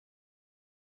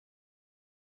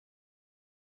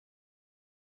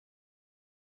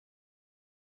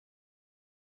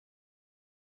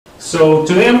So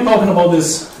today I'm talking about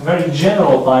this very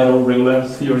general title, Regularity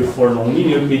Theory for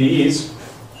Nonlinear PDEs.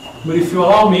 But if you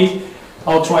allow me,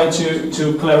 I'll try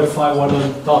to clarify what are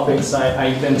the topics I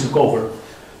intend to cover.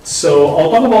 So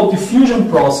I'll talk about diffusion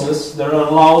process that are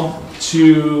allowed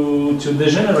to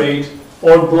degenerate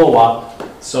or blow up.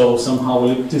 So somehow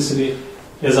ellipticity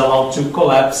is allowed to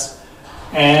collapse.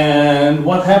 And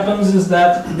what happens is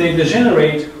that they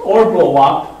degenerate or blow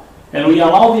up, and we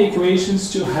allow the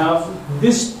equations to have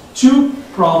these two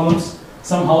problems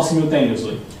somehow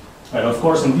simultaneously. Right? Of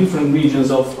course, in different regions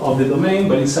of the domain,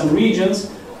 but in some regions,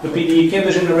 the PDE can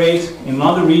degenerate. In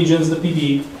other regions, the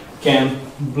PDE can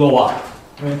blow up.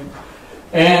 Right?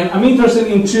 And I'm interested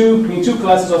in two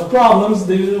classes of problems.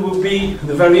 There will be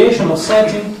the variational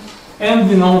setting and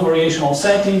the non-variational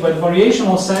setting. By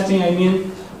variational setting, I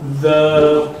mean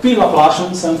the P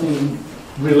Laplacian, something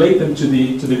related to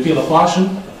the P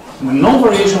Laplacian. In the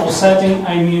non-variational setting,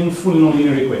 I mean fully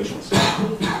nonlinear equations.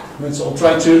 Right, so I'll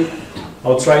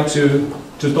try to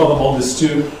talk about these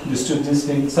two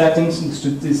distinct settings, these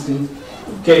two distinct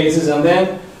cases, and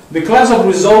then the class of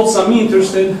results I'm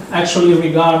interested actually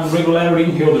regard regularity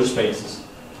in Hilbert spaces.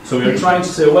 So we are trying to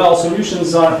say, well,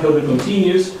 solutions are Hilbert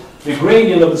continuous, the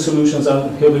gradient of the solutions are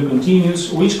Hilbert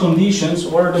continuous, which conditions,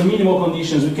 what are the minimal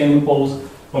conditions we can impose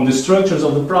on the structures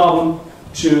of the problem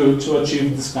to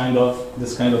achieve this kind of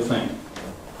thing.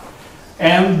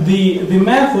 And the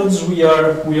methods we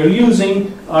are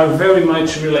using are very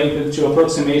much related to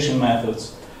approximation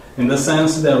methods, in the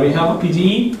sense that we have a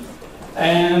PDE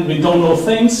and we don't know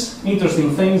things,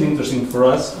 interesting for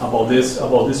us about this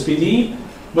PDE,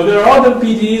 but there are other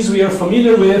PDEs we are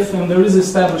familiar with, and there is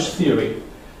established theory.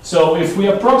 So if we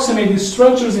approximate these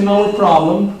structures in our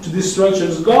problem to these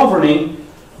structures governing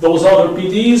those other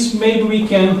PDEs, maybe we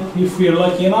can, if we are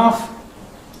lucky enough,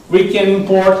 we can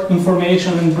import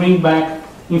information and bring back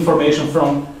information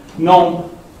from known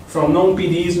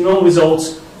PDEs, known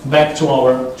results, back to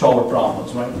our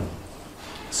problems, right?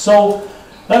 So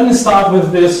let me start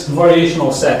with this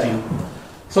variational setting.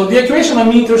 So the equation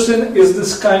I'm interested in is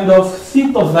this kind of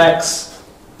theta of x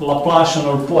Laplacian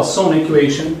or Poisson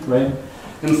equation, right?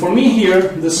 And for me here,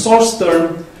 the source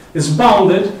term is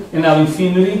bounded in L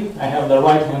infinity. I have the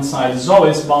right-hand side is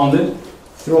always bounded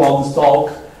throughout this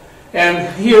talk. And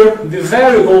here, the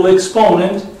variable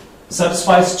exponent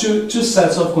satisfies two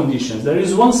sets of conditions. There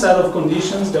is one set of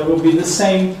conditions that will be the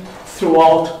same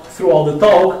throughout the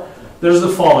talk. There's the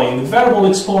following. The variable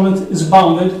exponent is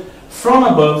bounded from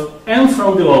above and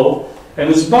from below, and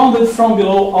is bounded from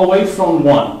below away from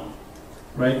 1.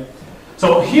 Right?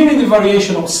 So here in the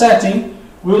variational setting,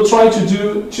 we'll try to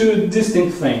do two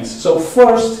distinct things. So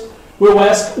first, we'll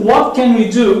ask, what can we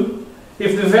do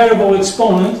if the variable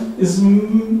exponent is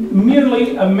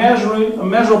merely a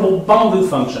measurable bounded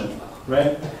function,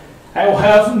 right? I will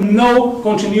have no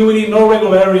continuity, no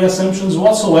regularity assumptions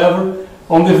whatsoever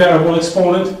on the variable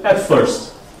exponent at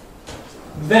first.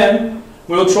 Then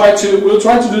we'll try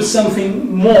to do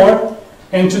something more,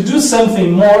 and to do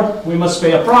something more, we must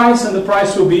pay a price, and the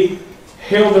price will be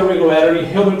Hilbert regularity,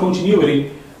 Hilbert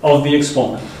continuity of the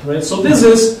exponent, right? So this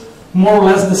is more or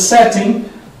less the setting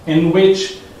in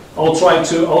which I'll try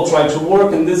to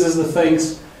work, and this is the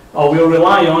things I will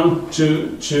rely on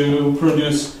to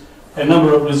produce a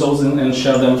number of results and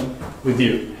share them with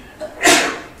you.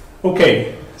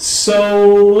 Okay,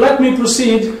 so let me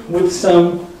proceed with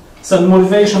some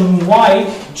motivation why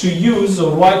to use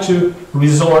or why to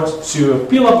resort to a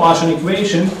P Laplacian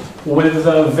equation with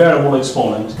a variable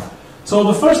exponent. So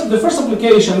the first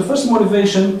application, the first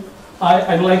motivation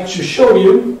I'd like to show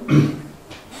you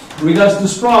regards to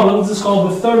this problem. This is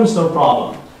called the Trimester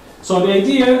problem. So the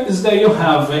idea is that you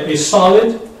have a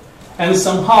solid, and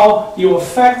somehow you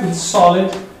affect the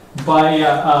solid by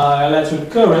electric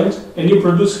current, and you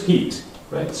produce heat.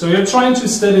 Right? So you're trying to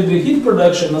study the heat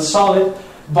production of a solid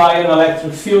by an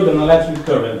electric field and electric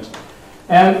current.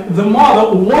 And the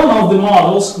model, one of the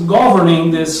models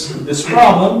governing this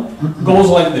problem goes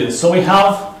like this. So we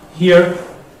have here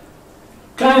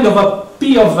kind of a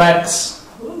P of x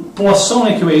Poisson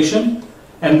equation,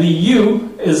 and the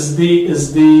U is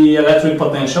the electric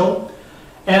potential.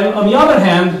 And on the other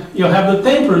hand, you have the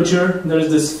temperature, there is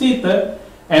this theta,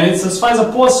 and it satisfies a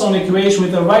Poisson equation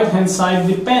with the right-hand side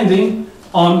depending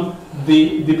on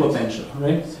the potential.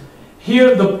 Right?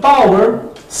 Here the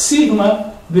power,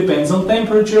 sigma, depends on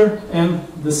temperature, and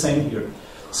the same here.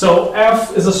 So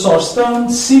F is a source term,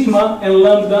 sigma and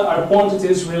lambda are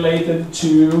quantities related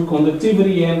to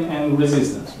conductivity and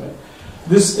resistance. Right?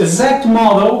 This exact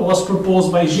model was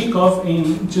proposed by Zhikov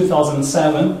in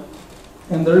 2007,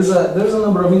 and there's a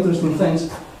number of interesting things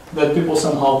that people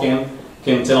somehow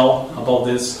can tell about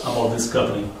this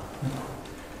coupling.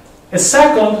 A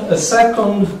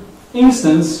second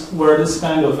instance where this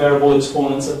kind of variable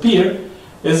exponents appear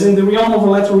is in the realm of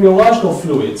electrorheological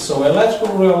fluids. So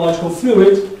electrorheological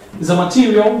fluid is a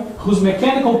material whose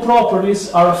mechanical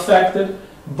properties are affected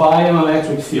by an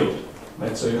electric field.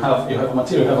 Right? So you have a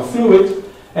material, you have a fluid,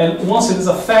 and once it is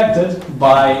affected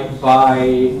by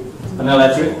an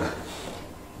electric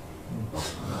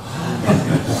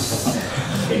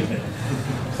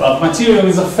well, material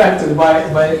is affected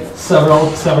by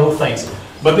several things.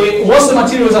 But once the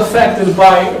material is affected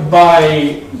by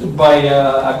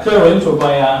a current or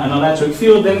by an electric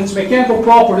field, then its mechanical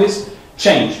properties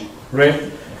change,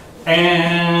 right?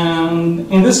 And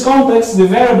in this context, the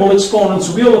variable exponents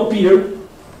will appear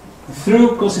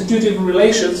through constitutive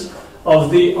relations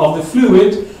of the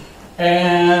fluid.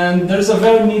 And there's a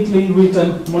very neatly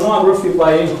written monography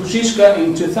by Kuchichka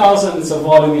in 2000. It's a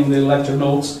volume in the lecture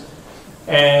notes,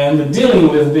 and dealing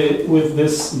with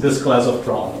this class of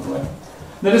problem. Right?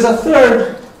 There is a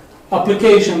third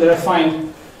application that I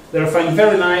find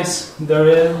very nice.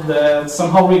 That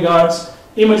somehow regards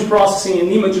image processing and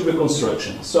image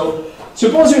reconstruction. So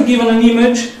suppose you're given an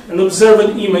image, an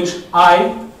observed image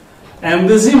I, and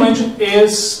this image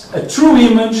is a true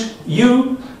image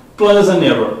U plus an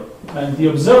error. And the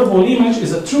observable image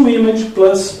is a true image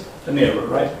plus an error,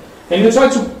 right? And you try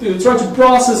to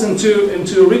process and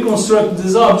to reconstruct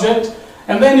this object,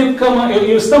 and then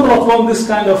you stumble upon this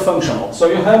kind of functional. So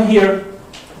you have here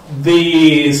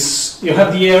you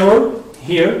have the error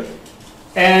here,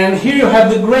 and here you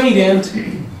have the gradient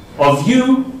of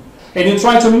U, and you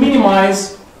try to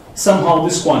minimize somehow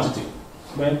this quantity.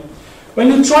 Right? When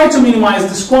you try to minimize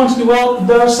this quantity, well,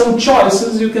 there are some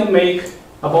choices you can make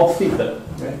about theta.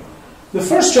 Right? The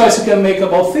first choice you can make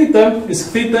about theta is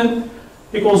theta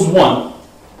equals 1.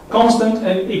 Constant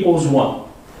and equals 1.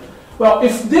 Well,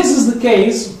 if this is the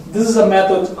case, this is a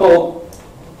method called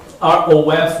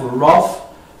ROF, or ROF,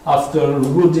 after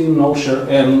Rudin, Nosher,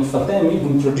 and Fatemi, who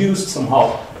introduced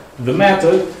somehow the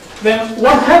method. Then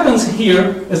what happens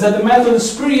here is that the method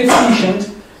is pretty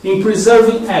efficient in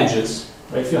preserving edges.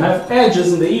 Right? If you have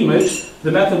edges in the image,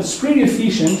 the method is pretty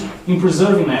efficient in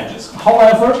preserving edges.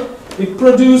 However, it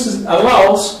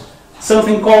allows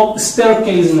something called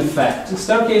staircasing effect. The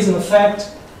staircasing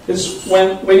effect is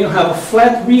when you have a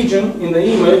flat region in the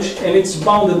image and it's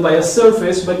bounded by a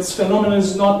surface, but its phenomenon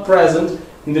is not present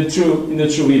in the true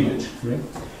image. Right?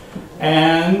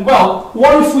 And well,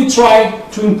 what if we try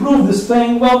to improve this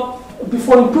thing? Well,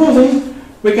 before improving,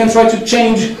 we can try to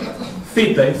change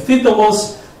theta. If theta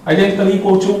was identically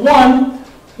equal to 1,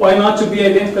 why not to be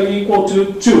identically equal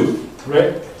to 2?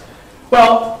 Right?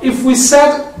 Well, if we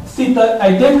set theta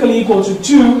identically equal to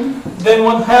 2, then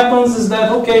what happens is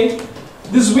that, okay,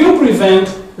 this will prevent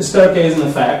the staircasing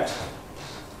effect,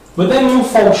 but then we'll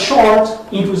fall short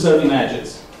in preserving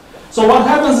edges. So what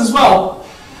happens is, well,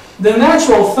 the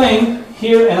natural thing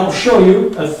here, and I'll show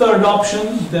you a third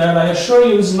option that I assure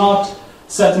you is not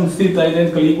setting theta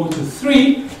identically equal to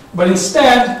 3, but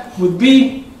instead would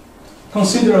be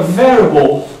consider a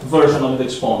variable version of the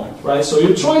exponent, right? So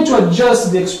you're trying to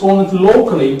adjust the exponent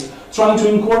locally, trying to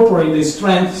incorporate the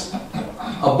strengths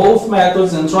of both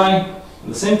methods and trying at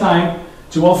the same time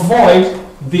to avoid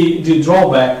the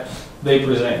drawback they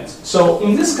present. So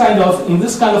in this kind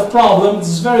of problem, this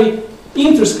is very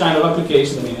interesting kind of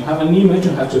application. I mean, you have an image,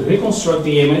 you have to reconstruct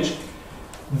the image.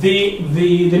 The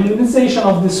minimization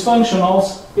of these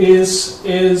functionals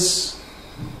is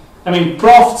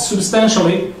profits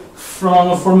substantially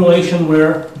from a formulation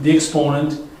where the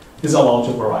exponent is allowed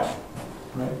to vary.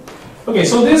 Right? Okay,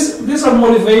 so these are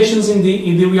motivations in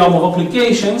the realm of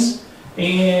applications.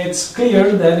 It's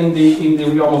clear that in the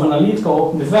realm of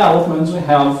analytical developments, we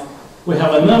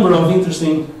have a number of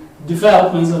interesting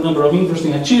developments, a number of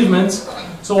interesting achievements.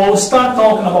 So I'll start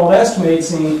talking about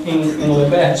estimates in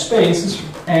Lebesgue spaces,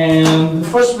 and the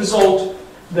first result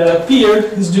that appeared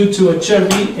is due to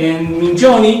Cervi and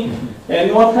Mingioni.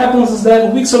 And what happens is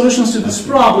that weak solutions to this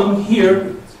problem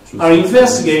here are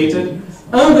investigated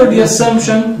under the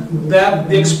assumption that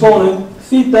the exponent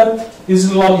theta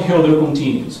is log-Hilder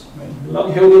continuous.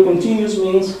 Log-Hilder continuous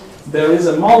means there is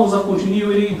a modulus of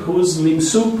continuity whose lim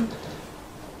sup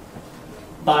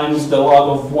times the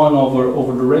log of 1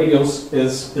 over the radius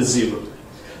is 0.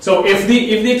 So if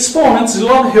the exponent is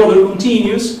log-Hilder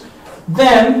continuous,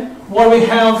 then what we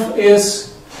have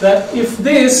is that if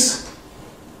this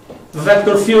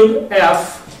vector field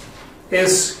f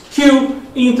is q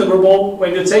integrable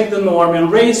when you take the norm and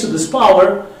raise to this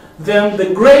power, then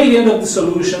the gradient of the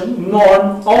solution,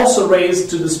 norm also raised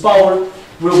to this power,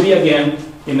 will be again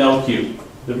in LQ.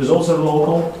 The results are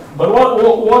local, but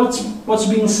what's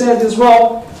being said is,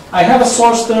 well, I have a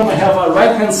source term, I have a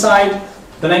right-hand side,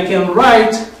 then I can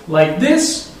write like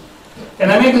this,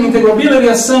 and I make an integrability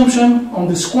assumption on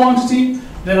this quantity,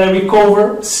 then I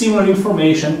recover similar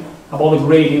information about the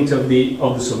gradient of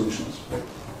the solutions.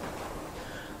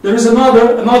 There is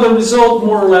another result,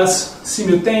 more or less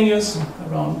simultaneous,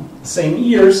 around the same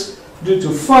years, due to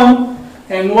fun.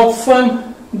 And what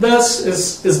fun does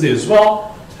is this.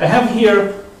 Well, I have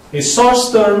here a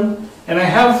source term, and I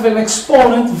have an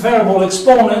exponent, variable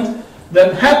exponent,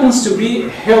 that happens to be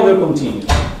Hilbert continuous.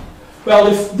 Well,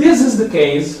 if this is the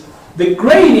case, the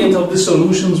gradient of the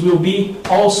solutions will be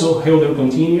also Hilbert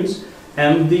continuous,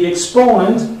 and the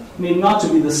exponent need not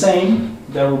to be the same.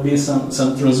 There will be some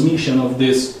transmission of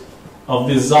this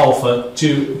alpha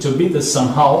to beta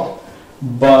somehow,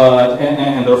 but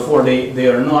and therefore they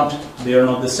are not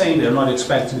the same. They are not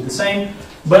expected to be the same.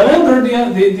 But under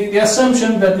the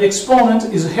assumption that the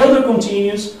exponent is Hilbert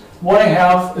continuous, what I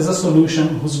have is a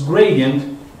solution whose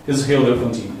gradient is Hilbert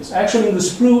continuous. Actually, in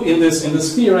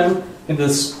this theorem, in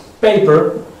this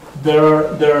paper,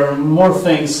 there are more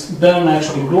things than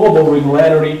actually global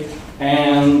regularity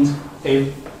and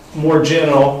a more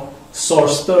general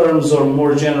source terms or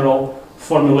more general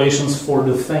formulations for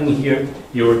the thing here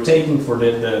you're taking, for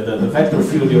the vector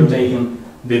field you're taking,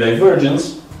 the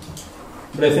divergence.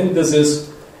 But I think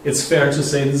it's fair to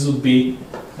say this would be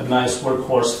a nice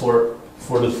workhorse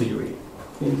for the theory.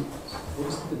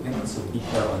 What's the dependence of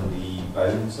beta on the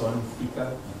values on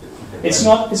theta? It's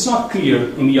not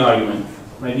clear in the argument,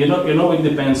 right? You know it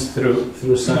depends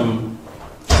through some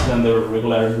standard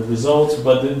regularity results,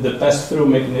 but the pass-through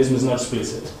mechanism is not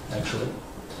explicit, actually.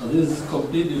 This is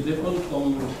completely different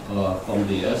from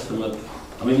the estimate.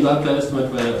 I mean, you have to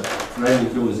estimate where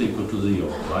gradient u is equal to 0,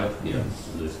 right? Here,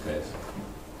 in this case.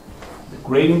 The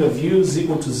gradient of u is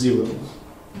equal to 0.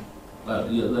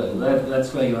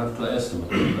 That's where you have to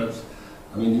estimate.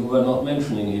 I mean, you were not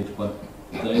mentioning it, but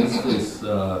there is this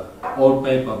old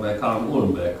paper by Karl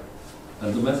Uhlenbeck,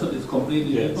 and the method is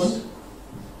completely different.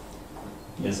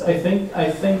 Yes, I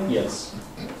think yes.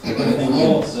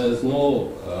 There's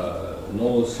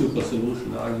no super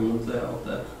solution argument there of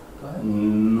that type?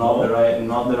 Not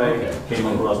that I came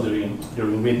across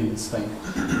during reading this thing,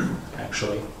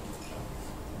 actually.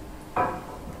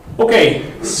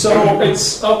 Okay, so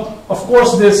it's of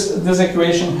course this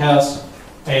equation has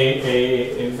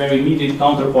a very immediate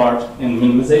counterpart in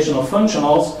minimization of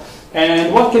functionals.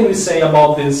 And what can we say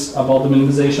about this, about the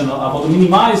minimization, about the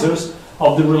minimizers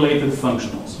of the related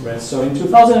functionals, right? So in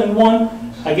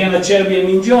 2001, again, Acerbi and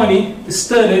Mingioni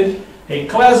studied a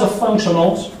class of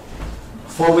functionals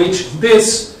for which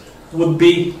this would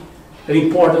be an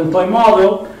important toy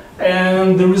model,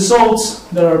 and the results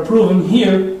that are proven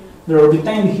here, that are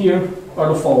obtained here,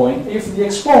 are the following. If the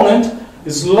exponent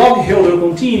is log Hilbert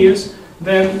continuous,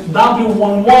 then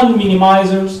W11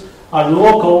 minimizers are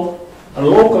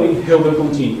locally Hilbert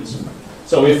continuous.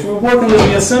 So if we work under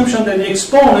the assumption that the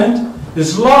exponent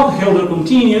is log Hilbert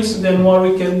continuous, then what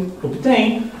we can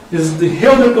obtain is the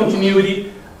Hilbert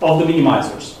continuity of the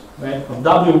minimizers, right? Of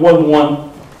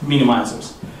W11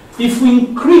 minimizers. If we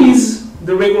increase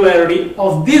the regularity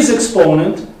of this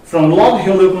exponent from log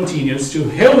Hilbert continuous to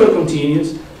Hilbert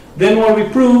continuous, then what we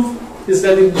prove is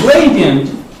that the gradient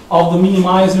of the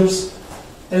minimizers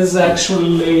is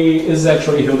actually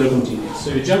Hilbert continuous.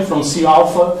 So you jump from C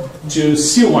alpha to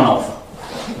C1 alpha,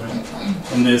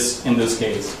 right? in this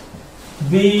case.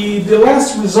 The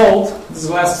last result, this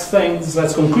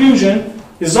last conclusion,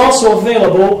 is also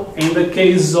available in the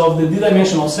case of the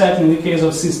d-dimensional set, in the case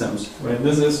of systems. Right?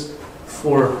 This is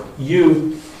for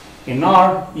U in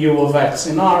R, U of X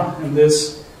in R, and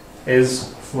this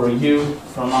is for U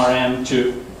from Rm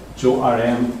to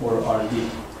Rm or Rd.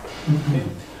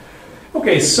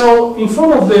 Okay, so in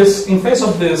face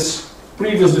of this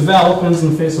previous developments,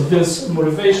 in face of this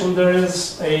motivation, there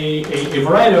is a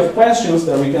variety of questions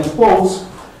that we can pose,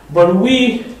 but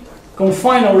we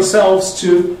confine ourselves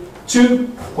to two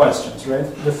questions, right?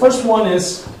 The first one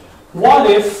is, what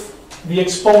if the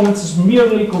exponent is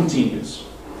merely continuous?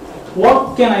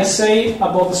 What can I say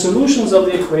about the solutions of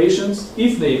the equations,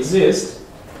 if they exist,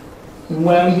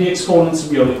 when the exponent is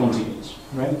merely continuous,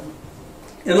 right?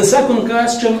 And the second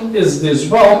question is this: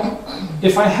 well,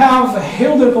 if I have a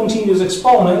Hilbert continuous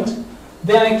exponent,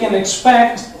 then I can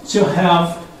expect to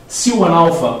have C1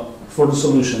 alpha for the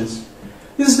solutions.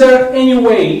 Is there any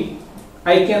way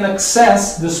I can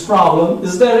access this problem?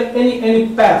 Is there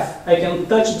any path I can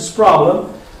touch this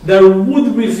problem that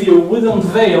would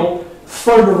unveil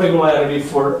further regularity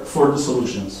for the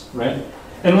solutions, right?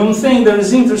 And one thing that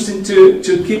is interesting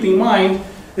to keep in mind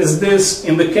is this: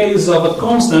 in the case of a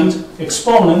constant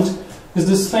exponent, is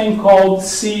this thing called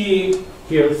C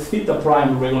here theta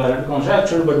prime regularity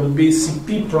conjecture, but it would be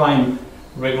CP prime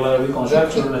regularity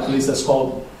conjecture, at least that's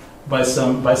called by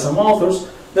some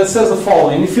authors, that says the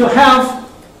following. If you have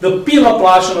the P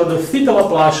Laplacian or the theta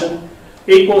Laplacian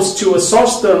equals to a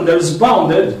source term that is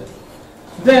bounded,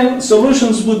 then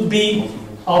solutions would be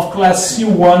of class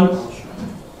C1,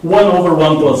 1 over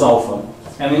 1 plus alpha.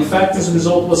 And in fact, this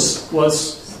result was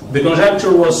the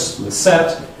conjecture was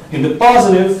set in the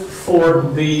positive for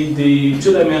the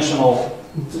two-dimensional,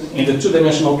 in the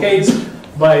two-dimensional case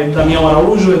by Damião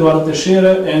Araújo, Eduardo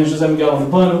Teixeira, and José Miguel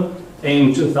Urbano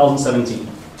in 2017.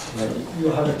 You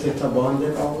have a theta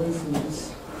bonded always in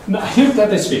this? No, here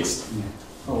theta is fixed.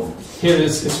 Oh, Here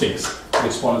is fixed. The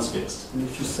exponent is fixed.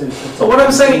 if you say theta. So what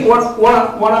I'm saying,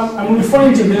 what I'm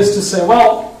referring to this to say,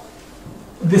 well,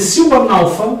 the C1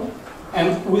 alpha,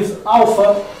 and with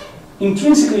alpha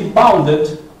intrinsically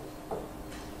bounded,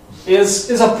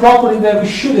 is a property that we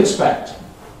should expect,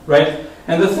 right?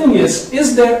 And the thing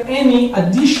is there any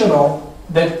additional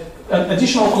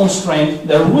constraint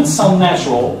that would sound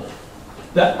natural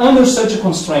that under such a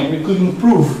constraint we could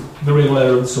improve the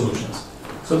regularity of the solutions?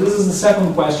 So this is the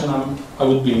second question I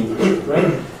would be interested,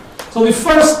 right? So the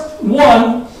first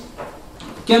one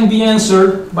can be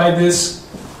answered by this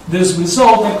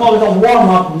result. I call it a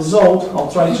warm-up result.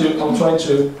 I'll try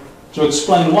to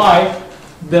explain why.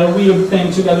 That we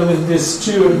obtained together with these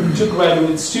two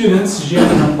graduate students,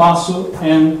 Gianni Rampasso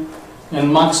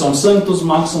and Maxon Santos.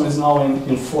 Maxon is now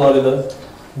in Florida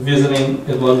visiting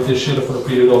Eduardo Teixeira for a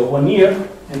period of 1 year,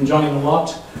 enjoying a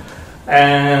lot.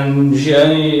 And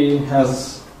Gianni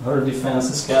has her defense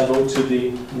scheduled to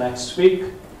the next week.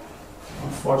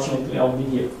 Unfortunately, I'll be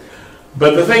here.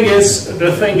 But the thing is,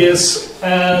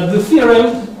 the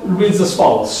theorem reads as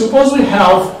follows. Suppose we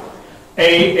have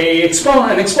an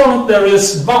exponent that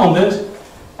is bounded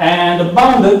and a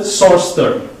bounded source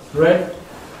term, right?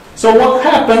 So what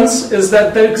happens is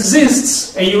that there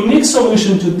exists a unique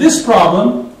solution to this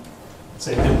problem,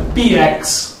 say the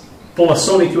Px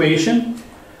Poisson equation,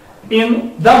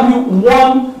 in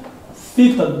W1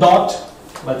 theta dot,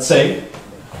 let's say,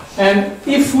 and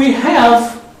if we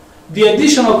have the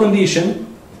additional condition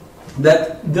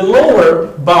that the lower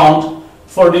bound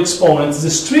for the exponents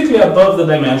is strictly above the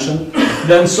dimension,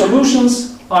 then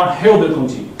solutions are Hilbert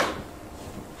continuous.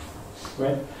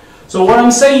 Right? So what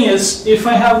I'm saying is, if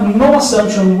I have no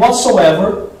assumption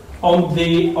whatsoever on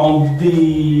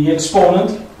the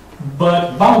exponent,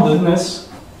 but boundedness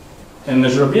and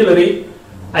measurability,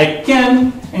 I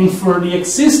can infer the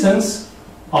existence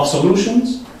of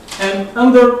solutions, and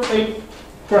under a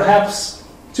perhaps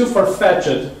too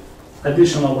far-fetched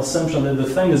additional assumption that the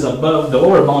thing is above, the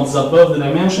lower bound is above the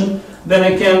dimension, then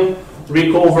I can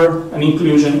recover an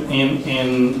inclusion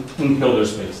in Hilbert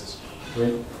spaces.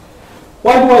 Right?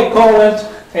 Why do I call it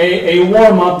a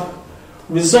warm-up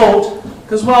result?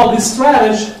 Because, well, the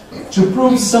strategy to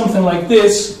prove something like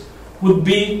this would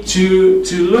be to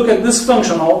look at this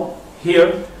functional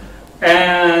here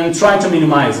and try to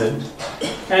minimize it.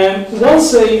 And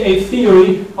once a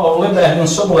theory of Lebesgue and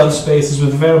Sobolev spaces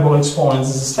with variable exponents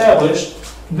is established,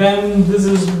 then this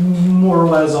is more or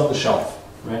less off the shelf.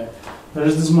 Right? There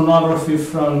is this monography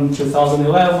from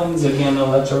 2011, again a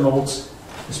lecture notes,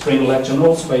 spring lecture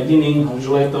notes by Dinning,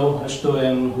 Angeletto, Hashto,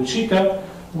 and Huchika,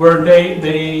 where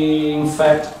they in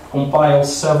fact compile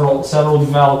several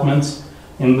developments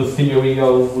in the theory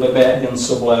of Lebesgue and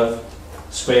Sobolev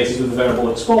spaces with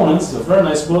variable exponents. It's a very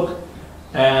nice book.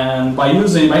 And by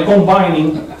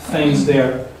combining things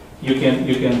there, you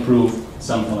can prove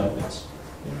something like this.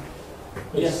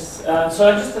 Yes. So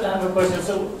I just have a question.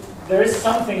 So there is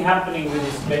something happening with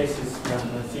these spaces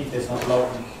when theta is not log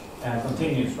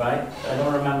continuous, right? I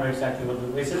don't remember exactly what.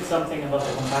 Is it something about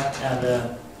the compact and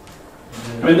the?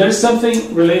 I mean, there is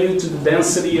something related to the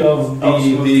density of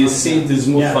the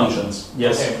smooth functions.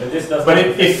 Yes. Okay, but this does. But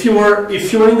if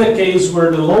you're in the case where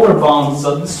the lower bounds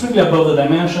are strictly above the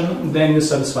dimension, then you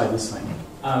satisfy this thing.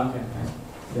 Okay.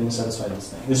 Then you satisfy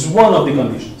this thing. This is one of the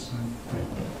conditions.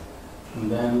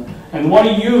 And what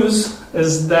you use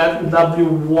is that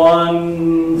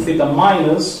W1 theta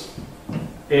minus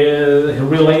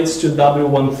relates to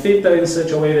W1 theta in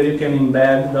such a way that you can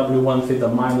embed W1 theta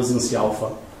minus in C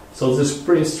alpha. So this is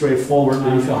pretty straightforward.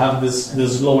 If you have this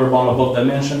lower bound above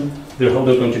dimension, the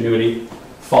Hilbert continuity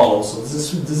follows. So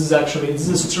this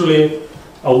is truly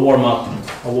a warm up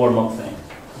thing.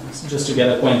 It's just to get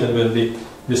acquainted with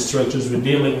the structures we're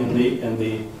dealing and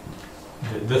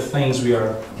the things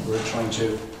we're trying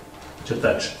to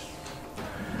touch.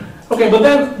 Okay, but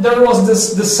then there was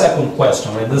this second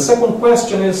question, right? The second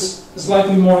question is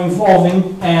slightly more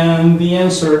involving, and the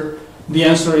answer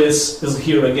is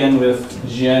here again with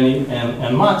Gianni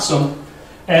and Maxon.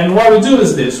 And what we do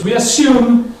is this. We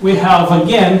assume we have,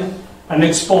 again, an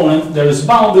exponent that is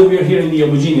bounded. We're here in the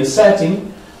homogeneous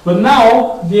setting. But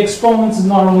now, the exponent is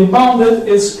not only bounded,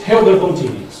 it's Hilbert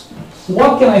continuous.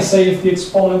 What can I say if the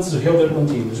exponent is Hilbert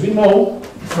continuous? We know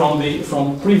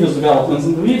from previous developments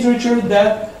in the literature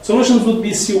that solutions would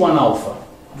be C1 alpha,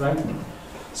 right?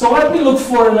 So let me look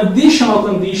for an additional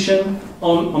condition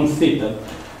on theta.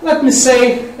 Let me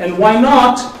say, and why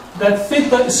not, that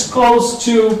theta is close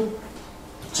to,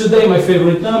 today my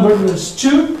favorite number is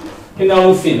 2 in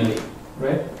L infinity,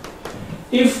 right?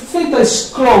 If theta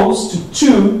is close to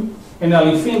 2 in L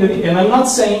infinity, and I'm not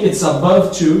saying it's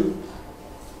above 2,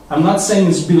 I'm not saying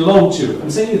it's below 2,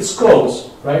 I'm saying it's close,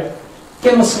 right?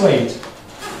 Can oscillate.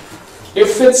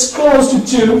 If it's close to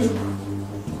 2,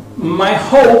 my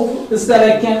hope is that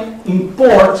I can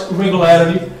import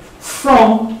regularity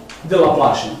from the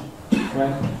Laplacian,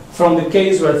 right? From the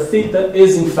case where theta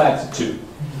is in fact 2.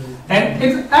 And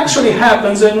it actually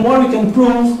happens, and what we can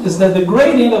prove is that the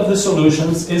gradient of the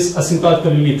solutions is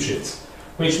asymptotically Lipschitz,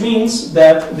 which means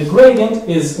that the gradient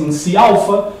is in C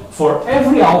alpha for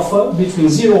every alpha between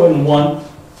 0 and 1,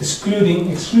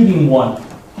 excluding 1.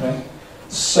 Right?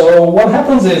 So what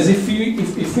happens is,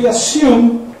 if we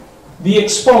assume the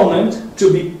exponent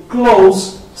to be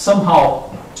close somehow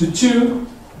to 2,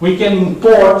 we can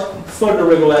import further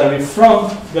regularity from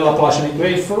the Laplacian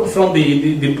equation, from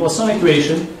the Poisson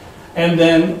equation, and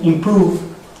then improve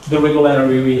the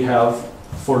regularity we have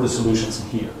for the solutions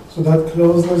here. So that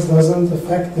closeness doesn't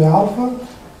affect the alpha?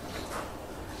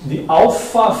 The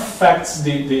alpha affects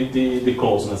the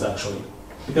closeness, actually.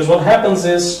 Because what happens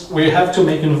is we have to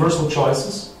make universal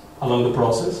choices along the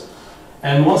process.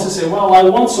 And once you say, well, I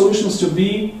want solutions to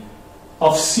be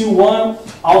of C1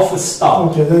 alpha star.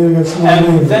 Okay, then you get some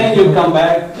and then you come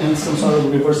back in some sort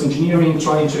of reverse engineering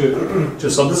trying to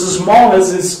so this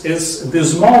smallness is the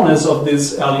smallness of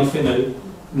this L infinity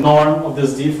norm of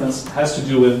this difference has to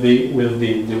do with the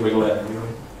regularity.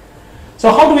 Right?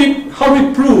 So how do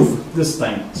we prove this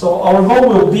thing? So our goal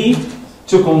will be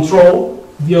to control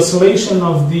the oscillation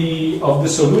of the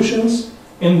solutions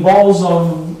in balls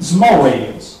of small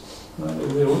radius.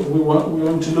 We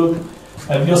want to look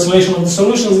at the oscillation of the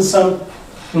solutions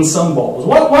in some balls.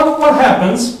 What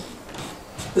happens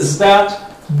is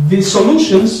that the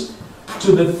solutions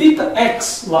to the theta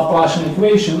x Laplacian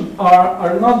equation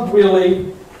are not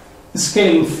really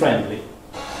scaling friendly.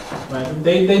 Right?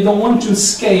 They don't want to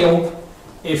scale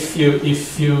if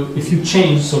you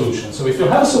change solution. So if you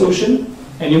have a solution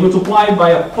and you multiply by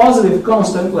a positive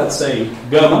constant, let's say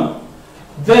gamma,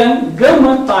 then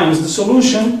gamma times the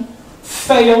solution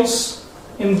fails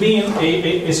in being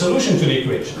a solution to the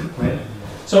equation. Right?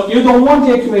 So you don't want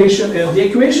the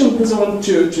equation doesn't want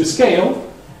to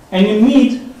scale, and you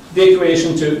need the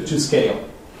equation to scale.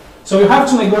 So you have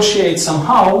to negotiate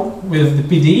somehow with the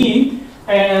PDE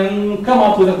and come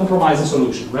up with a compromising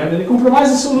solution. Right? And the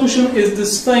compromising solution is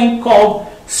this thing called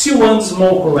C1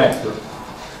 small corrector.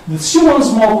 The C1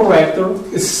 small corrector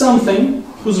is something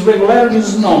whose regularity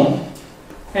is known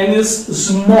and is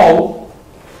small,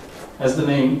 as the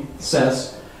name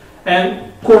says,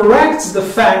 and corrects the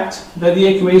fact that the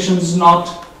equation is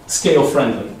not scale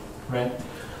friendly. Right?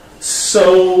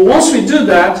 So once we do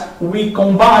that, we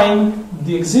combine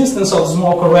the existence of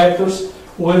small correctors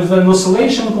with an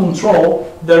oscillation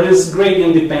control that is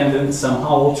gradient dependent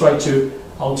somehow.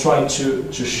 I'll try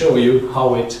to show you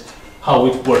how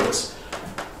it works.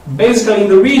 Basically, in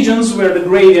the regions where the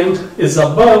gradient is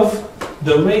above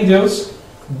the radius,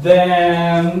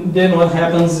 then what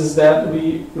happens is that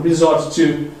we resort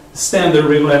to standard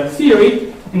regularity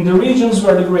theory. In the regions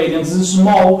where the gradient is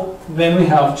small, then we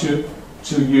have to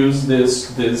use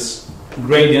this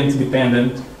gradient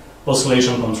dependent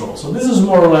oscillation control. So this is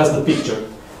more or less the picture.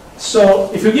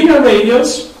 So if you give me a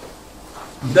radius,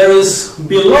 there is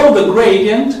below the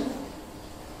gradient,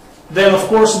 then of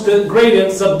course the gradient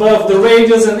is above the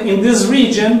radius, and in this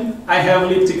region I have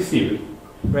elliptic theory.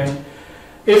 Right?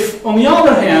 If on the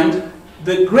other hand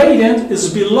the gradient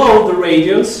is below the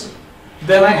radius,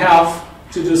 then I have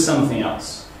to do something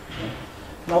else.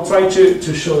 And I'll try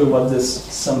to show you what this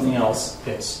something else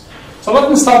is. So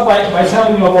let me start by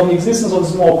telling you about the existence of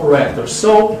small correctors.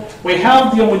 So we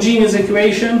have the homogeneous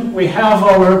equation, we have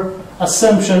our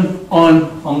assumption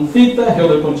on theta,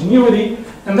 Hilbert continuity,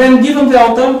 and then given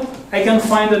delta, I can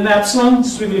find an epsilon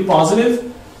strictly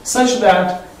positive, such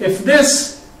that if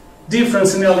this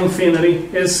difference in L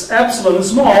infinity is epsilon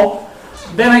small,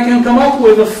 then I can come up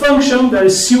with a function that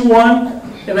is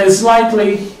C1 in a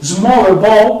slightly smaller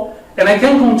ball, and I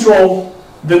can control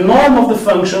the norm of the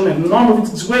function and the norm of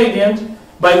its gradient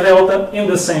by delta in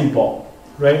the same ball.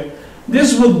 Right?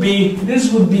 This would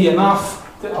be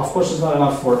enough of course it's not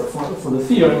enough for the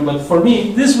theorem, but for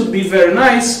me, this would be very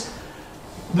nice.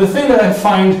 The thing that I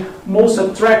find most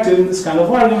attractive in this kind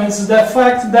of arguments is the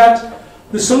fact that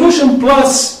the solution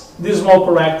plus this small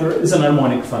corrector is an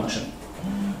harmonic function.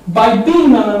 By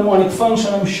being an harmonic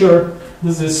function, I'm sure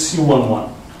this is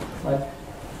C11, right?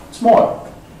 It's more.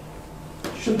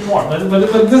 Should be more, but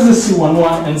this is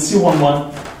C11, and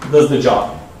C11 does the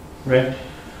job, right?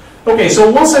 Okay, so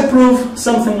once I prove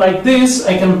something like this,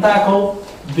 I can tackle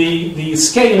the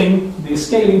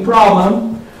scaling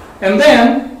problem, and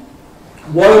then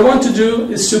what I want to do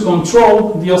is to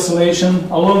control the oscillation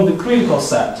along the critical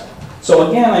set. So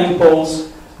again, I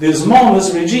impose this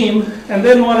smallness regime, and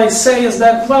then what I say is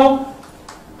that, well,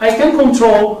 I can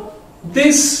control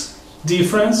this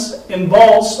difference in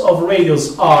balls of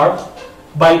radius r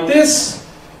by this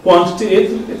quantity,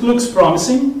 it looks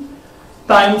promising,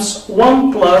 times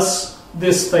 1 plus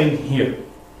this thing here.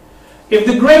 If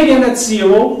the gradient at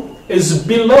 0 is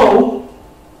below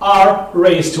r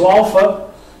raised to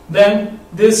alpha, then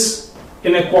this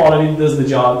inequality does the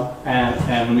job,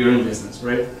 and we're in business,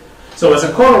 right? So as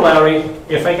a corollary,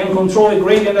 if I can control the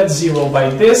gradient at 0 by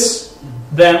this,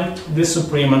 then this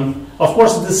supremum, of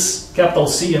course this capital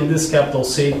C and this capital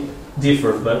C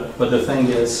differ, but the thing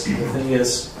is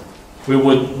we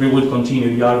would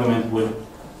continue, the argument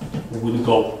would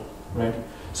go, right?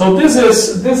 So this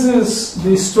is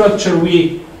the structure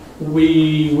we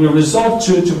resolved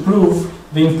to prove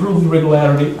the improved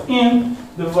regularity in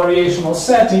the variational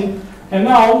setting, and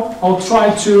now I'll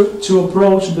try to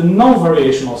approach the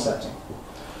non-variational setting.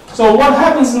 So what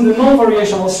happens in the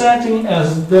non-variational setting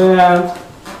is that,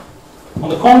 on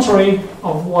the contrary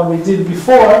of what we did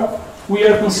before, we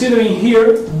are considering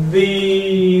here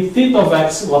the theta of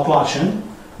x Laplacian,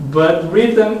 but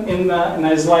written in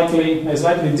a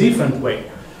slightly different way.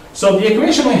 So the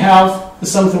equation we have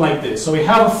is something like this. So we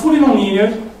have a fully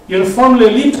nonlinear, uniformly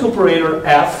elliptic operator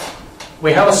f.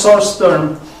 We have a source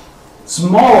term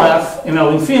small f in L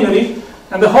infinity,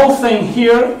 and the whole thing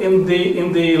here in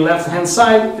the left-hand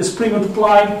side is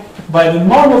pre-multiplied by the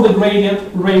norm of the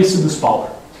gradient raised to this power,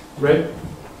 right?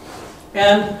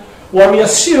 And what we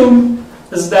assume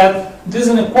is that these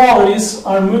inequalities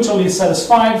are mutually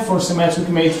satisfied for symmetric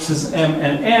matrices M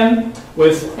and N,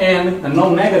 with N a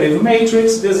non-negative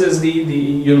matrix. This is the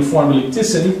uniform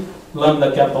ellipticity,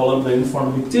 lambda capital lambda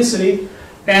uniform ellipticity,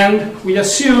 and we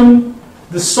assume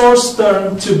the source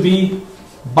term to be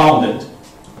bounded,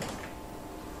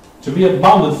 to be a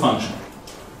bounded function.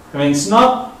 I mean, it's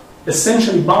not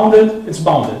essentially bounded, it's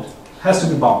bounded. It has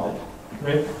to be bounded,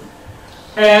 right?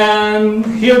 And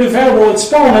here the variable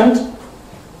exponent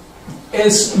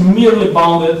is merely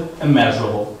bounded and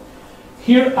measurable.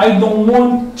 Here I don't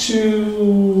want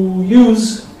to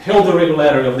use Hilbert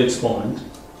regularity of the exponent.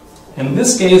 In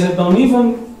this case, I don't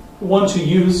even want to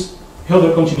use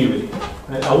Hilbert continuity.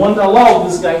 Right? I want to allow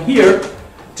this guy here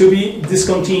to be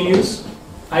discontinuous.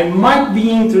 I might be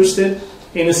interested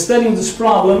in studying this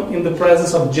problem in the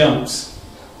presence of jumps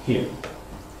here.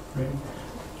 Right?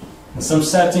 In some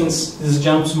settings, these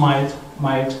jumps might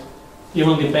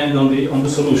even depend on the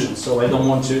solution. So I don't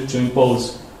want to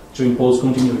impose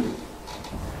continuity.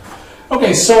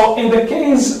 Okay, so in the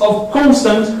case of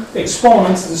constant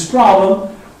exponents, this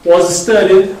problem was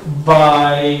studied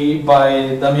by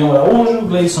Damião Araújo,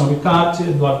 Gleison Ricarte,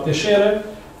 Edgard Teixeira.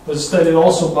 Was studied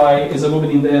also by Isabeau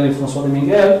Benindel and François de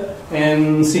Miguel,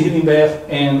 and Cyril Imbert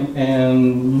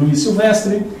and Luis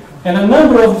Silvestre. And a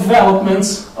number of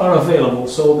developments are available.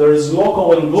 So there is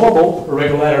local and global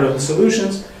regularity of the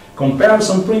solutions,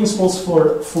 comparison principles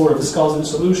for viscosity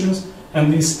solutions,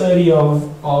 and the study of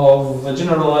a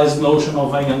generalized notion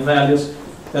of eigenvalues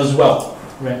as well.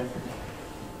 Right?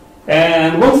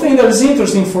 And one thing that is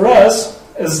interesting for us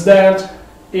is that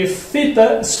if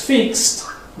theta is fixed,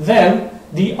 then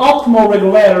the optimal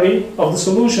regularity of the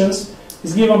solutions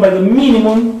is given by the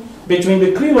minimum between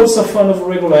the Krylov-Safanov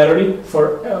regularity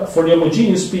for the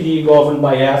homogeneous PDE governed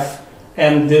by f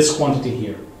and this quantity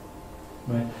here.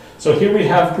 Right? So here we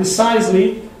have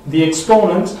precisely the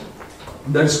exponent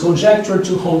that is conjectured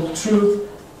to hold true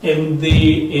in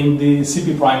the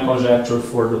CP prime conjecture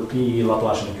for the PDE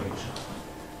Laplacian equation.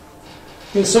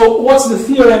 Okay, so what's the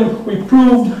theorem we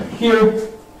proved here?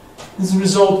 This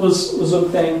result was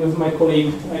obtained with my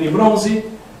colleague Annie Bronzi,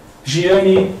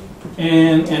 Gianni,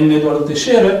 and Eduardo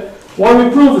Teixeira. What we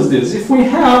prove is this: if we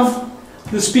have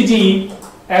this PDE,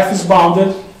 f is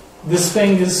bounded, this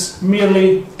thing is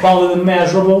merely bounded and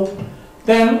measurable,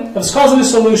 then a viscosity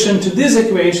solution to these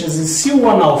equations is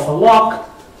C1 alpha log,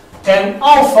 and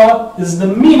alpha is the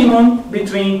minimum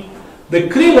between the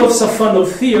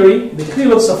Krylov-Safanov theory, the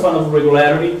Krylov-Safanov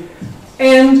regularity,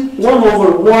 and 1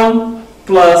 over 1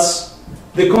 plus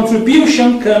the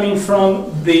contribution coming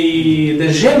from the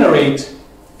degenerate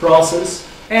process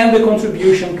and the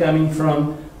contribution coming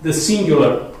from the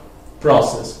singular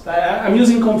process. I'm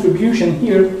using contribution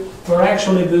here where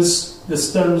actually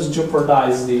these terms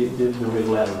jeopardize the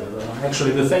regularity.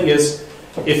 Actually, the thing is,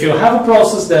 if you have a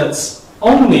process that's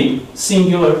only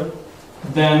singular,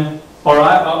 then, or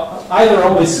either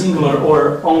only singular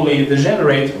or only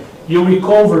degenerate, you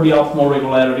recover the optimal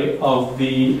regularity of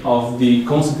the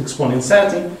constant exponent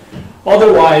setting.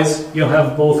 Otherwise, you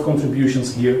have both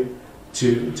contributions here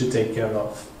to take care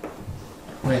of.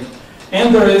 Right.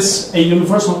 And there is a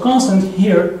universal constant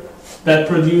here that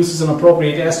produces an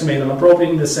appropriate estimate, and appropriate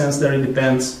in the sense that it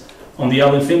depends on the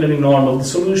L infinity norm of the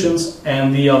solutions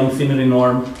and the L infinity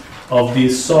norm of the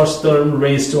source term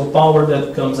raised to a power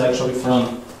that comes actually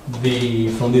from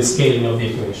the scaling of the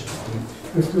equation.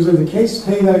 Because in the case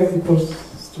theta equals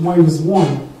to -1,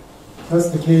 that's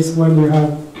the case when you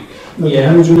have the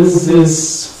homogeneity.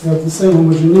 You have the same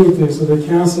homogeneity, so they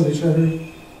cancel each other.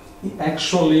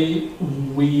 Actually,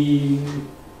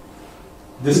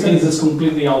 this case is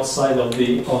completely outside of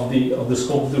the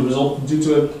scope of the result due to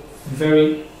a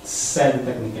very sad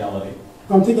technicality.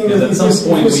 I'm thinking that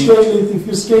if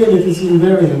you scale it, it's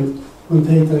invariant when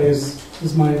theta is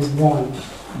 -1.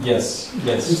 Yes,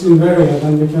 yes. It's invariant,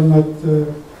 and you cannot.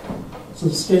 So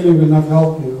scaling will not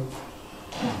help you.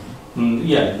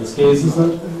 Yeah, in this case.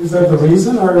 Is that the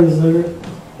reason, or is there?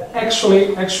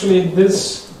 Actually, this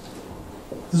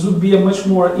would be a much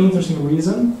more interesting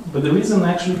reason, but the reason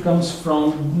actually comes from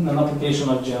an application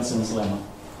of Jensen's lemma.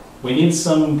 We need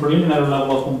some preliminary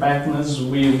level of compactness.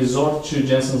 We resort to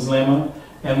Jensen's lemma,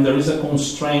 and there is a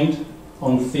constraint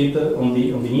on theta, on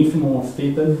the infimum of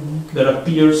theta, that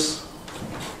appears.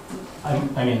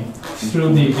 I mean, through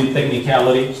the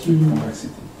technicality.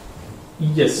 Complexity.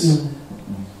 Yes.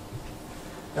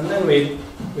 And then wait,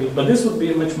 but this would be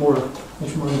a much more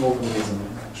involved reason,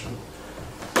 actually.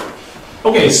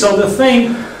 Okay, so the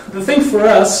thing for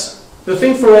us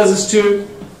is to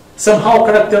somehow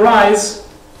characterize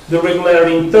the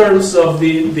regularity in terms of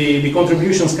the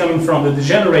contributions coming from the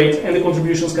degenerate and the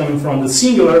contributions coming from the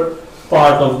singular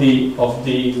part of the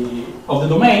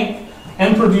domain,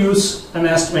 and produce an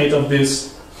estimate of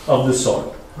this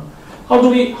sort. How do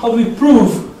we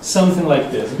prove something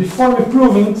like this? Before we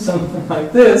proving something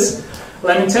like this,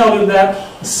 let me tell you that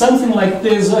something like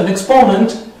this, an exponent,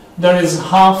 there is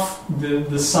half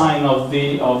the sign of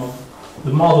the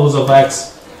modulus of x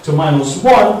to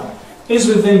 -1 is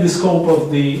within the scope of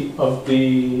the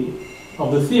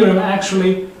theorem.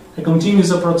 Actually, a continuous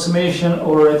approximation,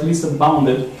 or at least a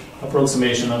bounded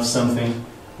approximation of something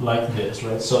like this,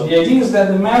 right? So the idea is that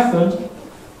the method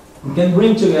can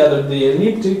bring together the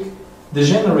elliptic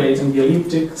degenerate and the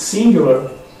elliptic singular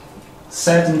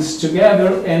settings together,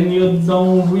 and you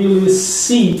don't really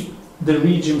see the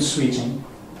regime switching,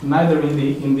 neither in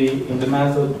the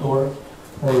method or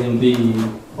in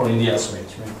the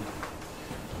estimates, right?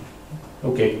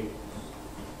 Okay.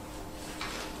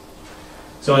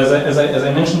 So as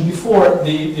I mentioned before,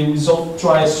 the result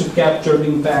tries to capture the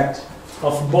impact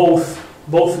of both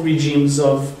regimes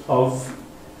of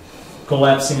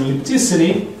collapsing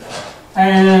ellipticity,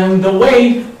 and the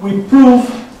way we prove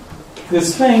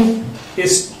this thing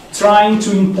is trying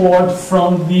to import from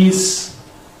this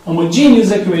homogeneous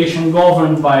equation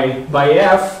governed by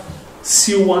F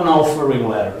C1 alpha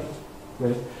regularity.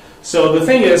 Right? So the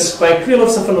thing is, by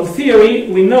Krylov-Safanov theory,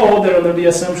 we know that under the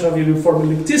assumption of uniform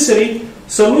ellipticity,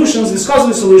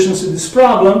 viscosity solutions to this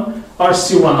problem are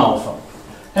C1 alpha.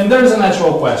 And there is a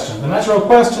natural question. The natural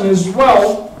question is,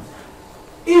 well,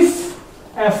 if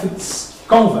F is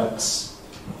convex,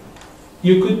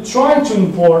 you could try to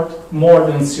import more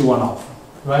than C1 alpha,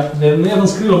 right? The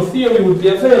Nevins-Krylov theory would be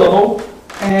available,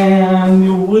 and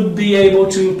you would be able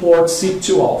to import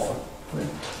C2 alpha.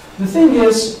 Right? The thing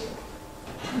is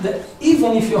that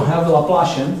even if you have a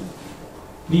Laplacian,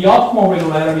 the optimal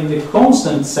regularity in the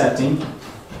constant setting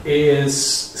is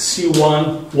C1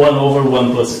 1 over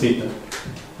 1 plus theta.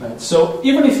 Right? So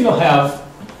even if you have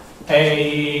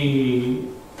a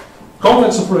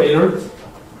convex operator,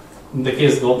 in the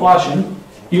case of the Laplacian,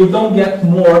 you don't get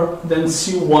more than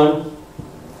C1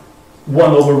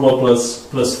 1 over 1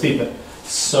 plus theta.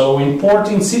 So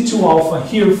importing C2 alpha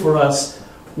here for us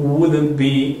wouldn't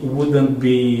be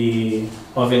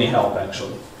of any help,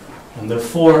 actually, and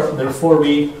therefore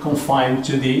we confine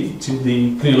to the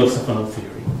Krylov-Safanov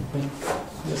theory.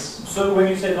 Yes. So when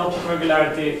you say optimal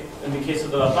regularity in the case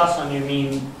of the Laplacian, you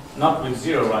mean not with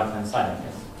zero right-hand side, I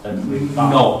guess.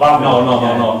 No.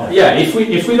 Yeah, if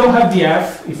we don't have the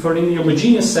F, if we're in the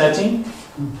homogeneous setting,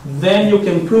 then you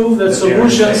can prove that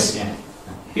solutions.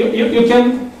 you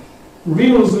can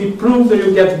rigorously prove that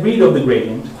you get rid of the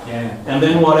gradient, and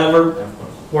then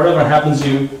whatever happens,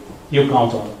 you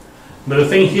count on. But the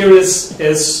thing here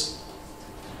is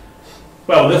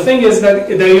well, the thing is that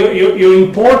you're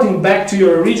importing back to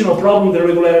your original problem the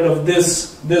regularity of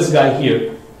this guy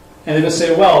here, and then you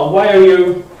say, well, why are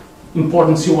you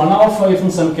importing C1 alpha if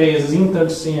in some cases in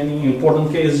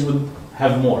important cases would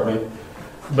have more, right?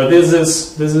 But this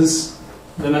is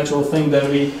the natural thing that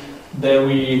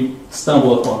we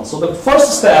stumble upon. So the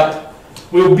first step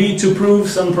will be to prove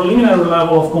some preliminary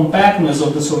level of compactness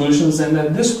of the solutions, and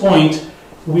at this point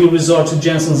we resort to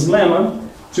Jensen's lemma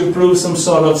to prove some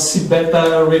sort of C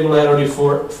beta regularity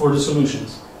for the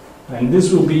solutions, and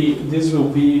this will be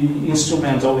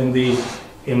instrumental in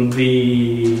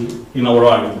our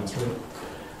arguments. Right?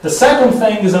 The second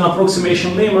thing is an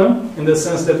approximation lemma, in the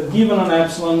sense that given an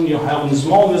epsilon, you have a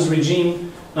smallness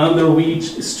regime under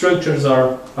which structures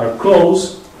are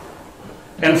closed.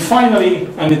 And finally,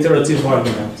 an iterative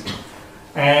argument.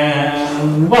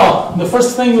 And, well, the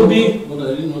first thing will be... What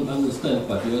I didn't understand,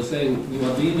 but you are saying you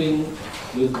are dealing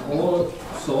with all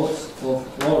sorts of,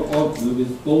 or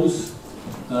with both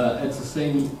at the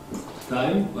same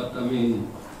time, but I mean,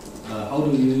 how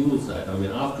do you use that? I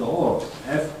mean, after all,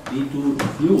 f d2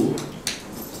 u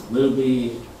will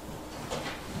be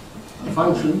a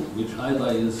function which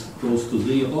either is close to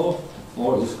 0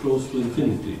 or is close to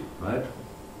infinity, right?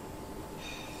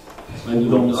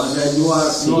 And both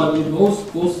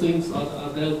things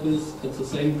are dealt with at the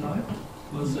same time,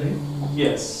 per se?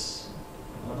 Yes.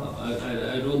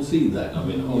 I don't see that. I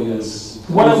mean, how yes.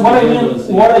 What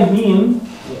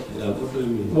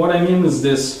I mean is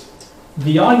this: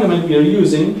 the argument we are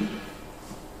using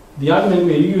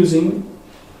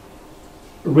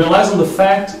relies on the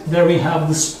fact that we have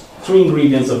these three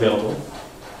ingredients available,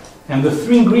 and the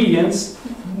three ingredients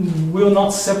will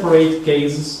not separate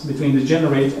cases between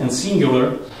degenerate and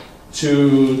singular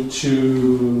to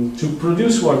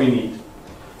produce what we need.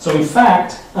 So in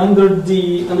fact, under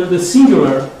the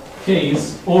singular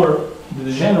case or the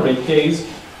degenerate case,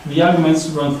 the arguments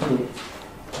run through,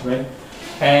 right?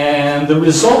 And the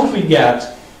result we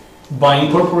get by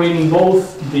incorporating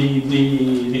both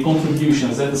the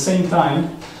contributions at the same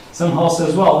time somehow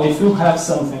says, well, if you have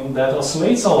something that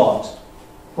oscillates a lot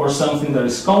or something that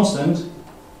is constant,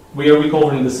 we are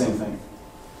recovering the same thing.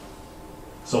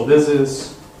 So this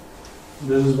is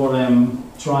what I'm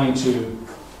trying to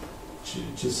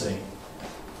say.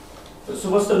 So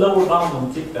what's the lower bound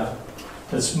on theta?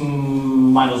 It's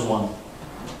 -1.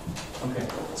 Okay.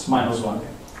 It's -1.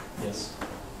 Yes.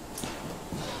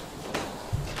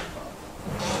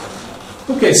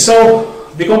 Okay, so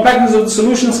the compactness of the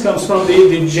solutions comes from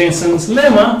the Jensen's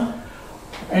lemma,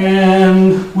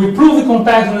 and we prove the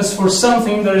compactness for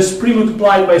something that is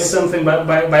pre-multiplied by something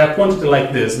by a quantity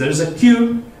like this. There is a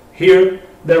Q here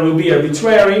that will be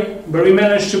arbitrary, but we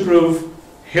managed to prove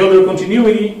Hilbert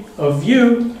continuity of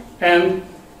U and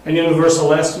an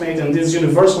universal estimate, and this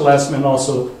universal estimate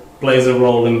also plays a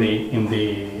role in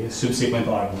the subsequent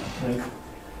argument. Right?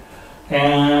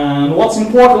 And what's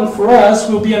important for us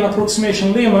will be an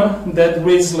approximation lemma that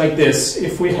reads like this: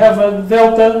 if we have a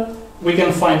delta, we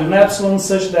can find an epsilon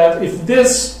such that if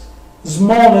this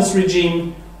smallness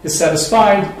regime is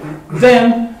satisfied,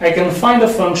 then I can find a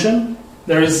function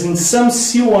that is in some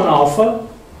C1 alpha,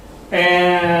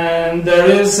 and there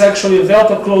is actually a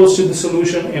delta close to the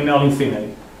solution in L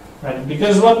infinity. Right?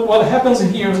 Because what happens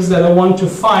here is that I want to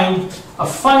find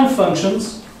affine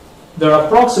functions that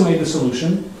approximate the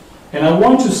solution, and I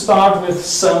want to start with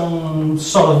some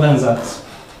sort of ansatz.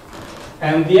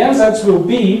 And the ansatz will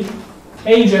be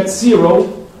age at 0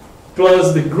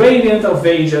 plus the gradient of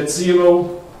age at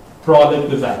 0 product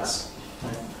with x.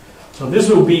 Right? So this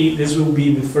will be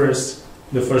the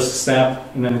first step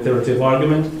in an iterative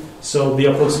argument. So the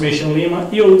approximation lemma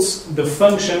yields the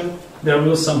function that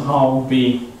will somehow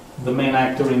be the main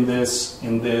actor in this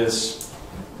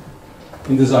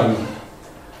argument.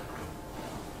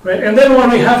 Right? And then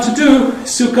what we have to do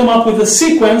is to come up with a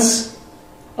sequence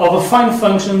of affine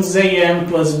functions an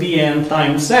plus bn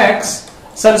times x,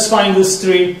 satisfying these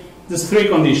three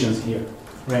conditions here,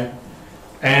 right?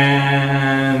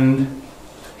 And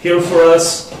here for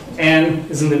us, n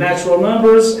is in the natural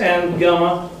numbers, and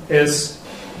gamma is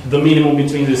the minimum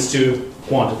between these two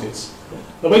quantities.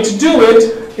 The way to do it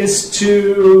is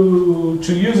to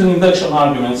use an induction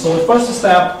argument. So the first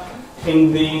step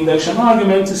in the induction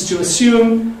argument is to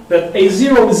assume that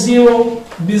A0 is 0,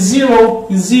 B0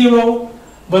 is 0,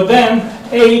 but then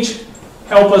age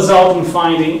help us out in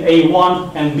finding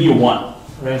A1 and B1.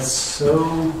 Right?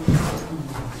 So,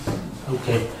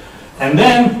 okay. And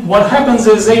then what happens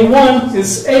is A1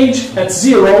 is age at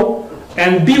 0,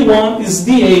 and B1 is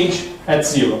the age at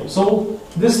 0. So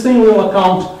this thing will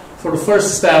account for the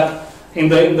first step in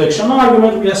the induction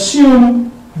argument. We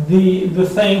assume the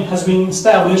thing has been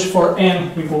established for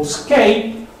n equals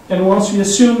k, and once we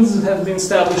assume this has been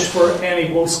established for n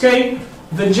equals k,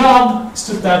 the job is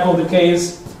to tackle the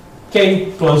case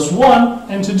k plus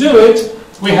 1, and to do it,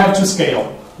 we have to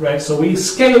scale, right? So we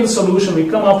scale the solution, we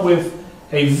come up with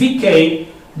a vk.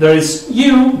 There is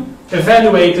u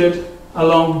evaluated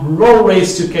along rho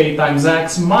raised to k times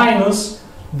x minus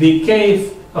the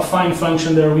k affine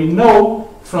function that we know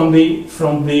from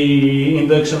the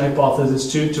induction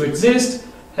hypothesis to exist,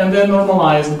 and then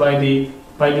normalized by the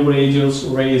radius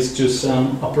raised to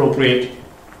some appropriate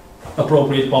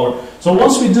power. So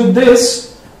once we do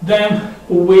this, then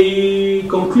we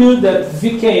conclude that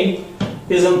Vk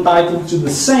is entitled to the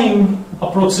same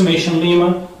approximation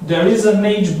lemma. There is an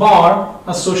h bar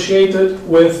associated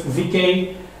with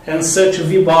Vk, and such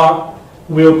V bar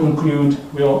will conclude,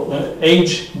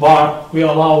 h bar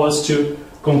will allow us to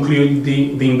conclude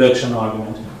the induction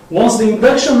argument. Once the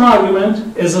induction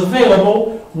argument is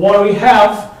available, what we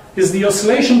have is the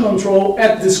oscillation control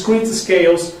at discrete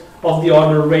scales of the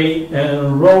order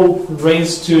rho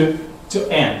raised to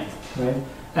n. Right?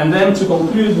 And then to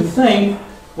conclude the thing,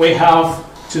 we have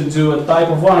to do a type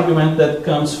of argument that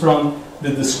comes from the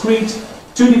discrete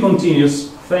to the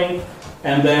continuous thing,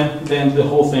 and then the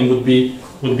whole thing would be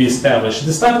established.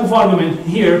 This type of argument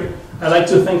here, I like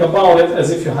to think about it as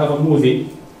if you have a movie,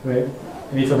 right?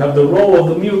 And if you have the roll of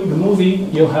the movie,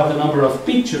 you have a number of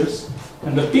pictures,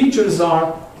 and the pictures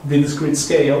are the discrete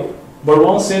scale, but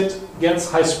once it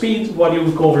gets high speed, what you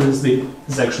recover is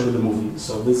actually the movie.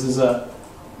 So this is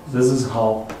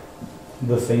how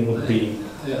the thing would be.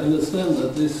 I understand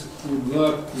that this would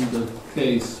work in the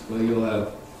case where you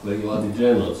are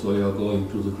degenerate, where you are going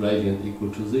to the gradient equal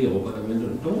to 0, but I mean,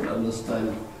 I don't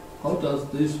understand how does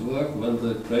this work when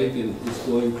the gradient is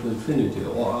going to infinity,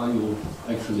 or are you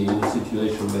actually in a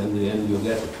situation where in the end you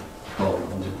get power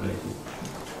on the gradient?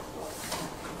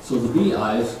 So the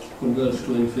BIs converge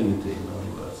to infinity, in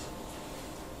other words.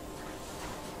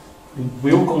 It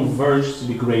will converge to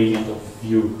the gradient of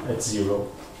u at 0.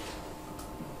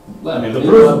 Well, I mean, the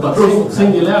proof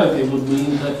singularity would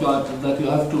mean that you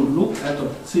have to look at a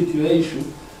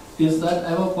situation. Is that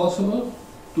ever possible?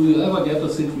 Do you ever get a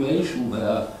situation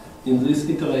where in this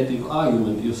iterative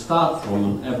argument you start from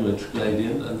an average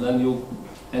gradient and then you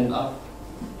end up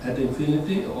at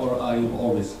infinity, or are you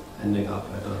always ending up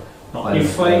at a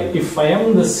if I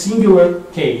am in the singular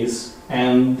case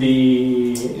and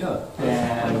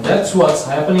and that's what's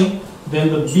happening, then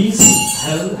the B's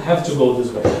have to go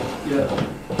this way. Yeah.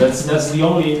 That's the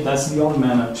only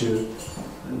manner to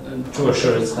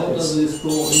assure its how does this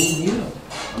go in here?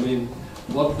 I mean,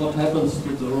 what happens to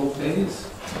the row case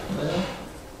there?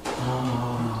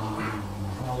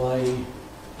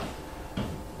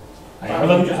 I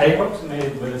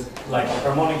approximated with like a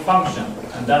harmonic function,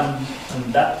 and that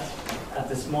at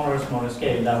the smaller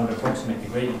scale that would approximate the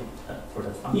gradient for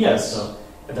that function. Yes. So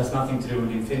it has nothing to do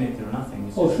with infinity or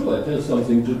nothing. Oh, sure, it has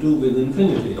something to do with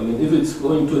infinity. I mean, if it's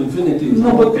going to infinity,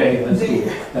 no, but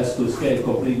has to scale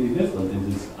completely different in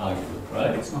this argument,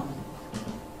 right? It's not.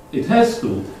 It has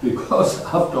to, because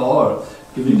after all,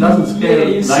 if it doesn't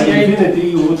scale like infinity,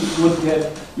 you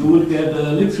would get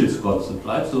a Lipschitz constant,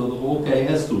 right? So the OK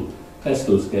has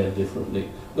to scale differently.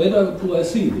 Where do I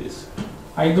see this?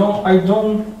 I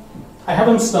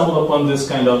haven't stumbled upon this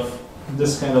kind of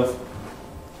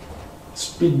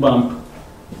speed bump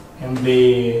in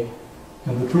the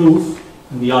proof,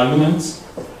 in the arguments,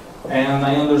 and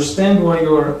I understand what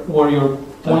you're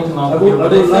pointing out. I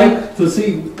would like to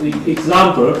see the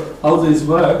example how this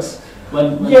works.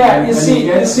 The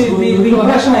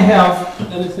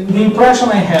impression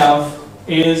I have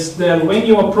is that when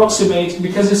you approximate,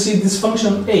 because you see this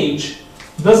function h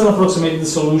doesn't approximate the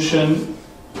solution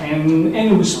in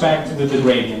any respect to the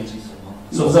gradient.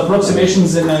 So the approximation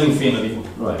is in an infinity.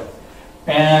 Right.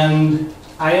 And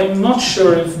I am not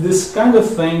sure if this kind of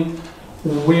thing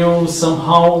will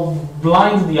somehow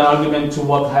blind the argument to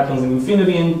what happens in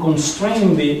infinity, and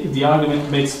constraining the argument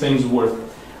makes things work.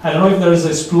 I don't know if there is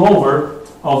a spillover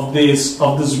of this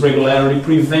regularity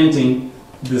preventing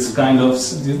this kind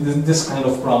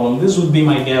of problem. This would be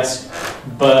my guess,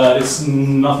 but it's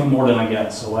nothing more than a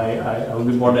guess. So I would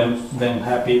be more than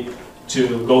happy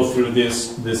to go through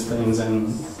these things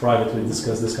and privately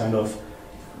discuss this kind of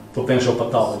potential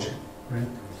pathology. Right?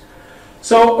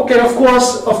 So okay, of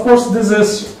course, this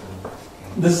is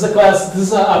a class. This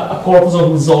is a corpus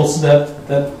of results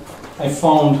that I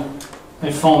found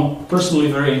I found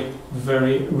personally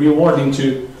very rewarding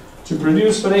to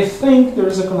produce, but I think there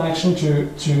is a connection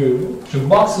to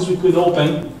boxes we could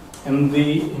open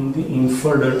in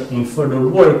further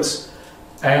works.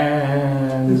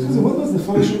 And So what was the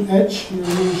function h you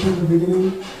mentioned at the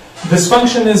beginning? this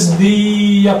function is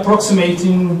the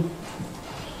approximating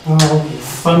Okay.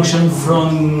 function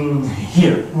from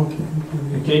here. Okay.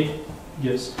 Okay?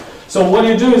 Yes. So what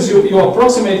you do is you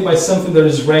approximate by something that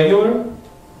is regular,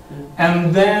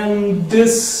 and then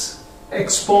this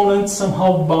exponent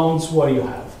somehow bounds what you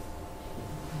have.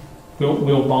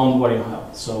 Will bound what you have.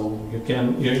 So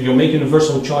you make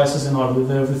universal choices in order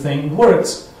that everything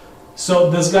works. So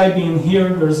this guy being here,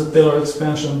 there's a Taylor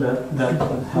expansion that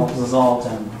helps us out,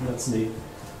 and that's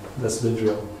the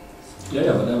drill.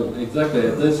 Yeah, but exactly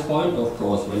at this point, of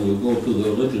course, when you go to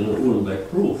the original Uhlenbeck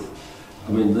proof,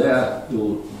 I mean, there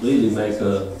you really make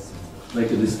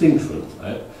a distinction,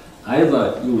 right? Either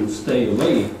you stay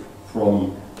away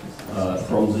from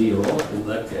zero in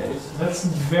that case. That's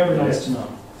very nice to know.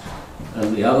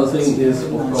 And the other thing is,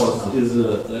 of course, that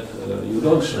you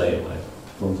don't stay away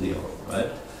from zero,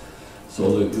 right? So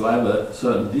that you have a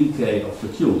certain decay of the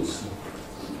Q's.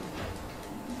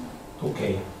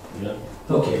 Okay. Yeah.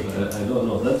 Okay. I don't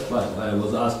know. That's why I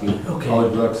was asking Okay. how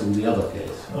it works in the other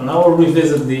case. Well, now we'll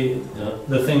revisit Yeah.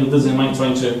 the thing that is in mind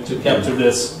trying to capture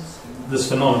this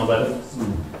phenomenon, but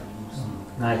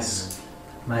nice.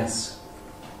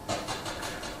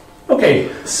 Okay,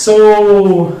 so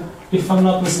if I'm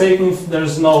not mistaken, if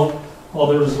there's no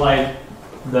other slide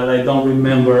that I don't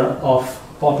remember of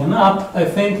popping up, I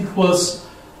think it was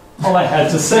all I had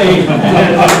to say.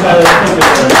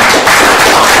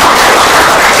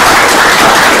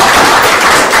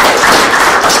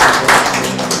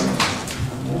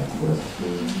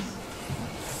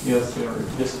 Yes,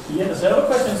 yes. Yeah, so I have a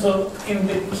question. So in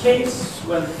the case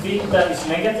when theta is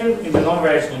negative, in the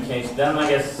non-variational case, then I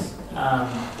guess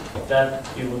that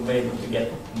you will be able to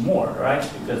get more, right?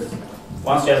 Because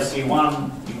once you have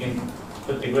C1, you can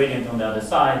put the gradient on the other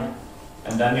side,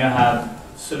 and then you have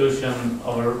solution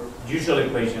of a usual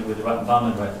equation with the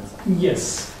bounded right hand side.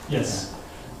 Yes, yes.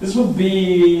 This would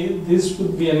be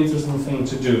an interesting thing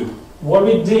to do. What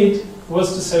we did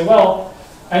was to say, well,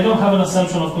 I don't have an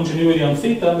assumption of continuity on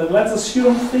theta, but let's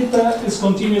assume theta is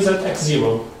continuous at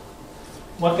x0.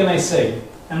 What can I say?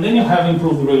 And then you have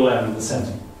improved regularity in the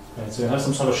setting. Right? So you have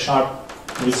some sort of sharp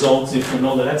results if you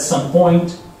know that at some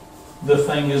point the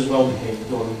thing is well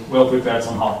behaved or well prepared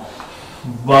somehow.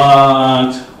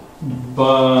 But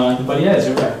yes,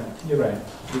 you're right. You're right.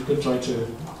 We could try to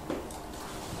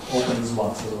open this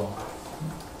box as well.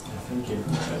 Yeah, thank you.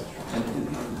 And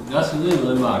just a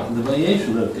little remark. In the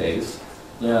variational case,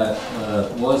 there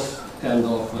was kind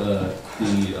of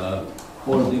the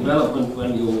whole development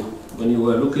when you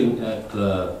were looking at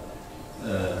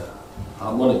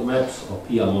harmonic maps or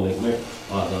p-harmonic maps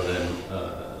rather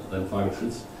than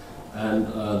functions. And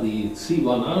the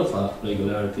C1 alpha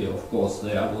regularity, of course,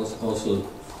 there was also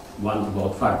one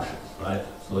about functions, right?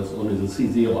 So it's only the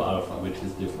C0 alpha which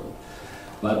is different.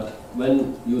 But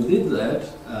when you did that,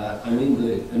 I mean,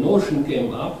 a notion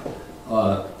came up,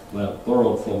 well,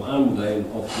 borrowed from Almgren,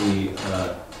 of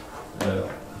the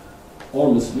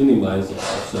almost minimizer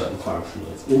of certain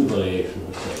functions in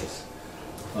variational case.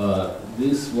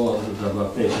 This was, there were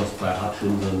papers by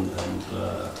Hutchinson and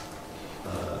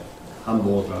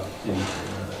Hamburger in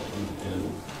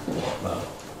well,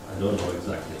 I don't know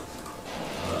exactly,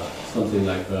 something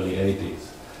like early 80s.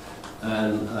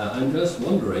 And I'm just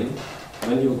wondering,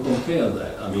 when you compare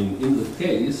that, I mean, in the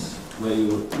case where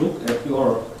you look at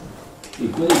your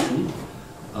equation,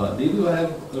 did you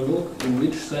have a look in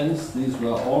which sense these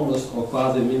were almost or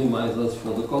quasi-minimizers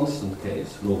for the constant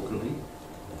case locally?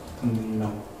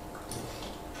 No.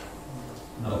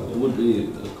 It would be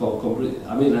complete.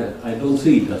 I mean, I don't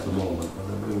see it at the moment, but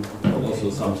I mean, also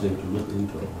something to look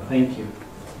into. Thank you.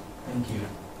 Thank you.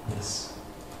 Yes.